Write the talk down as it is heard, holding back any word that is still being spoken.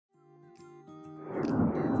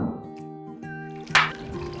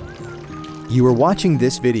You are watching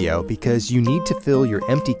this video because you need to fill your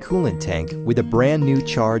empty coolant tank with a brand new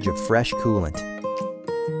charge of fresh coolant.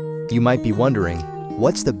 You might be wondering,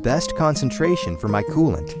 what's the best concentration for my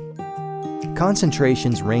coolant?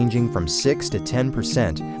 Concentrations ranging from 6 to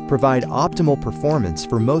 10% provide optimal performance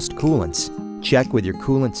for most coolants. Check with your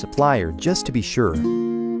coolant supplier just to be sure.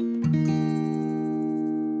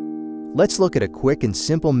 Let's look at a quick and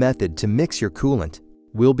simple method to mix your coolant.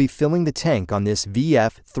 We'll be filling the tank on this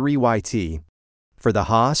VF3YT. For the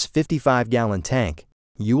Haas 55-gallon tank,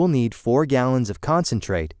 you will need 4 gallons of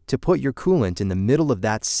concentrate to put your coolant in the middle of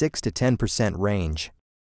that 6 to 10% range.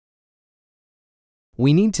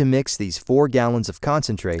 We need to mix these 4 gallons of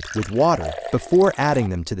concentrate with water before adding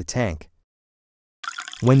them to the tank.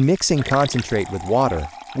 When mixing concentrate with water,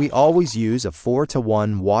 we always use a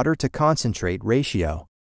 4:1 water to concentrate ratio.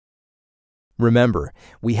 Remember,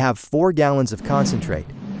 we have 4 gallons of concentrate.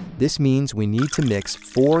 This means we need to mix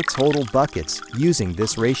 4 total buckets using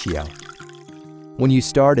this ratio. When you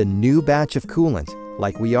start a new batch of coolant,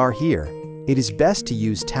 like we are here, it is best to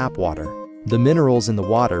use tap water. The minerals in the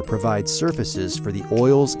water provide surfaces for the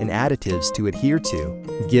oils and additives to adhere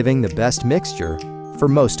to, giving the best mixture for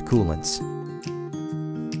most coolants.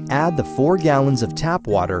 Add the 4 gallons of tap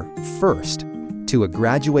water first to a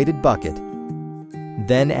graduated bucket.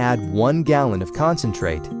 Then add 1 gallon of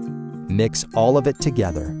concentrate. Mix all of it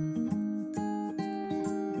together.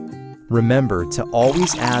 Remember to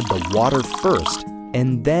always add the water first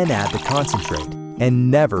and then add the concentrate, and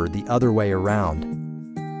never the other way around.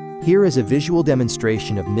 Here is a visual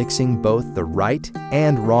demonstration of mixing both the right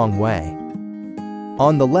and wrong way.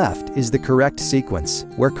 On the left is the correct sequence,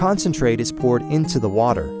 where concentrate is poured into the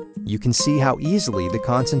water. You can see how easily the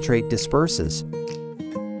concentrate disperses.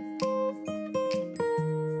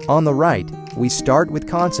 On the right, we start with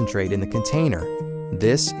concentrate in the container.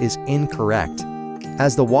 This is incorrect.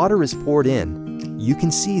 As the water is poured in, you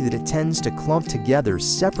can see that it tends to clump together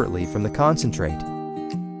separately from the concentrate.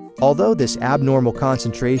 Although this abnormal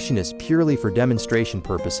concentration is purely for demonstration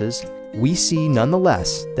purposes, we see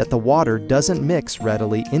nonetheless that the water doesn't mix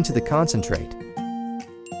readily into the concentrate.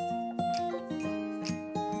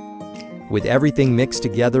 With everything mixed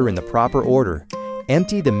together in the proper order,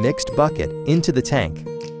 empty the mixed bucket into the tank.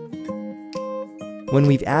 When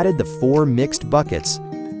we've added the 4 mixed buckets,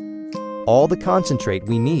 all the concentrate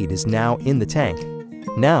we need is now in the tank.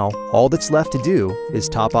 Now, all that's left to do is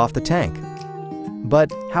top off the tank.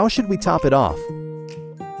 But how should we top it off?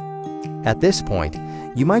 At this point,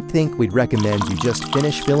 you might think we'd recommend you just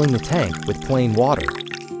finish filling the tank with plain water.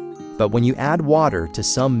 But when you add water to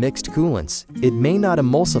some mixed coolants, it may not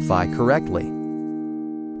emulsify correctly.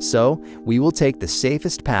 So, we will take the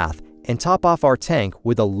safest path and top off our tank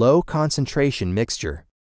with a low concentration mixture.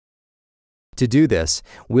 To do this,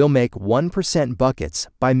 we'll make 1% buckets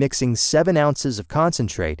by mixing 7 ounces of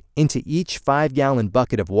concentrate into each 5-gallon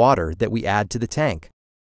bucket of water that we add to the tank.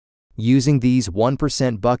 Using these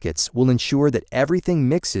 1% buckets will ensure that everything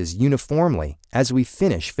mixes uniformly as we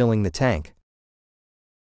finish filling the tank.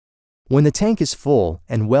 When the tank is full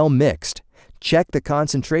and well mixed, check the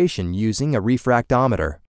concentration using a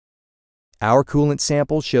refractometer. Our coolant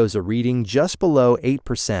sample shows a reading just below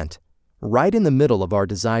 8%, right in the middle of our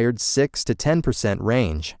desired 6 to 10%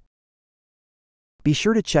 range. Be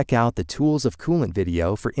sure to check out the Tools of Coolant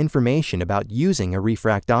video for information about using a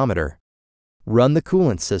refractometer. Run the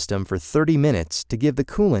coolant system for 30 minutes to give the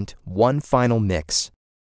coolant one final mix.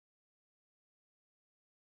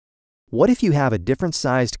 What if you have a different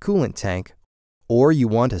sized coolant tank, or you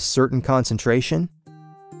want a certain concentration?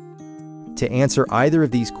 To answer either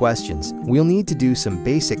of these questions, we'll need to do some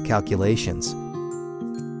basic calculations.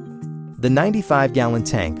 The 95-gallon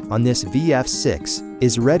tank on this VF6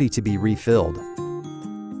 is ready to be refilled.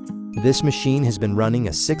 This machine has been running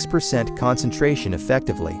a 6% concentration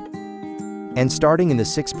effectively. And starting in the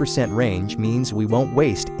 6% range means we won't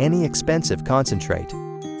waste any expensive concentrate.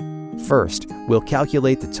 First, we'll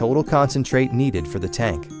calculate the total concentrate needed for the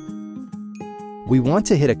tank. We want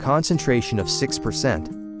to hit a concentration of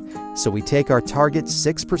 6%. So we take our target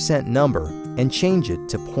 6% number and change it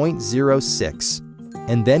to 0.06,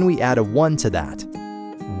 and then we add a 1 to that.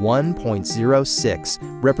 1.06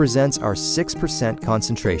 represents our 6%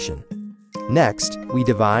 concentration. Next, we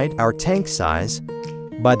divide our tank size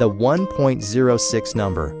by the 1.06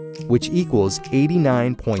 number, which equals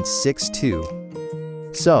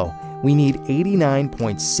 89.62. So, we need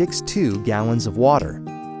 89.62 gallons of water.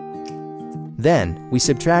 Then, we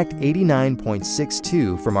subtract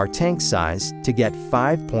 89.62 from our tank size to get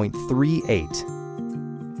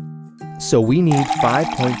 5.38. So we need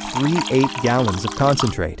 5.38 gallons of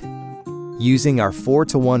concentrate. Using our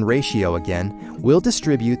 4-to-1 ratio again, we'll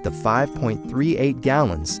distribute the 5.38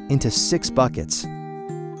 gallons into 6 buckets.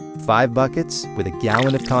 5 buckets with a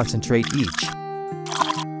gallon of concentrate each.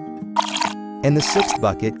 And the 6th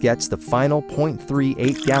bucket gets the final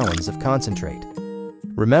 0.38 gallons of concentrate.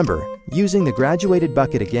 Remember, using the graduated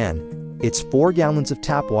bucket again, it's 4 gallons of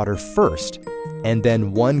tap water first, and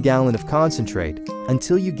then 1 gallon of concentrate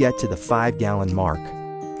until you get to the 5-gallon mark.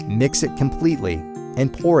 Mix it completely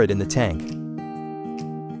and pour it in the tank.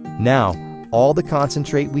 Now, all the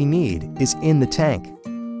concentrate we need is in the tank.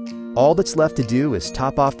 All that's left to do is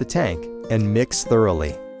top off the tank and mix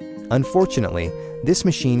thoroughly. Unfortunately, this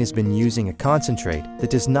machine has been using a concentrate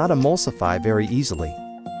that does not emulsify very easily.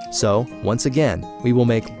 So, once again, we will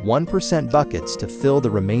make 1% buckets to fill the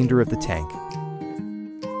remainder of the tank.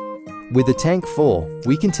 With the tank full,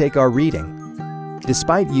 we can take our reading.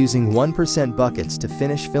 Despite using 1% buckets to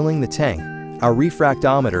finish filling the tank, our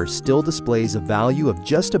refractometer still displays a value of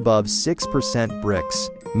just above 6% bricks,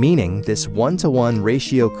 meaning this 1-to-1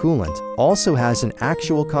 ratio coolant also has an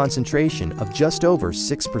actual concentration of just over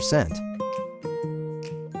 6%.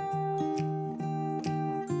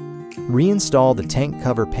 Reinstall the tank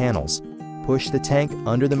cover panels, push the tank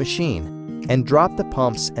under the machine, and drop the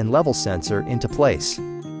pumps and level sensor into place.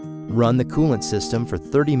 Run the coolant system for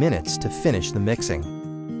 30 minutes to finish the mixing.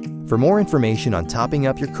 For more information on topping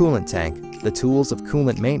up your coolant tank, the tools of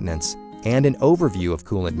coolant maintenance, and an overview of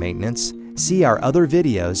coolant maintenance, see our other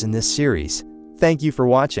videos in this series. Thank you for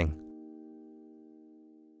watching.